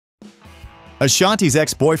Ashanti's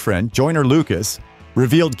ex-boyfriend, JOYNER Lucas,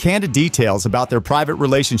 revealed candid details about their private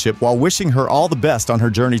relationship while wishing her all the best on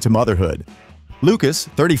her journey to motherhood. Lucas,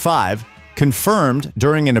 35, confirmed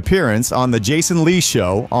during an appearance on The Jason Lee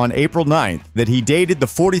Show on April 9th that he dated the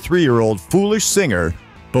 43-year-old foolish singer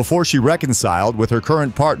before she reconciled with her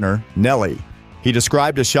current partner, Nelly. He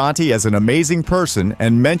described Ashanti as an amazing person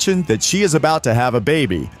and mentioned that she is about to have a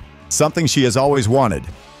baby, something she has always wanted.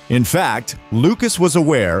 In fact, Lucas was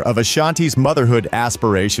aware of Ashanti's motherhood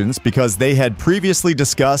aspirations because they had previously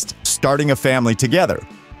discussed starting a family together.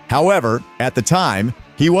 However, at the time,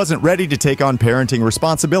 he wasn't ready to take on parenting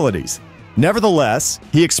responsibilities. Nevertheless,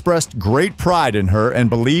 he expressed great pride in her and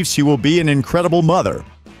believes she will be an incredible mother.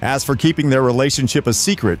 As for keeping their relationship a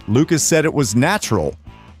secret, Lucas said it was natural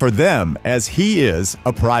for them as he is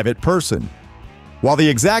a private person. While the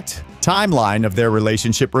exact timeline of their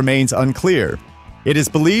relationship remains unclear, it is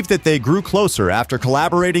believed that they grew closer after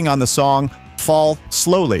collaborating on the song Fall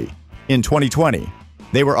Slowly in 2020.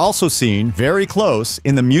 They were also seen very close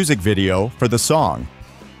in the music video for the song.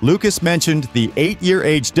 Lucas mentioned the 8-year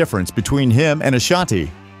age difference between him and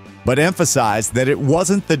Ashanti, but emphasized that it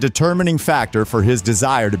wasn't the determining factor for his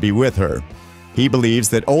desire to be with her. He believes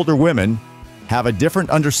that older women have a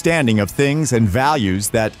different understanding of things and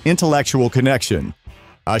values that intellectual connection.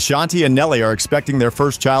 Ashanti and Nelly are expecting their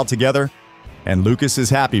first child together, and Lucas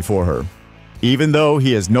is happy for her, even though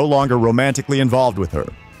he is no longer romantically involved with her.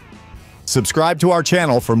 Subscribe to our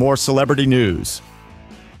channel for more celebrity news.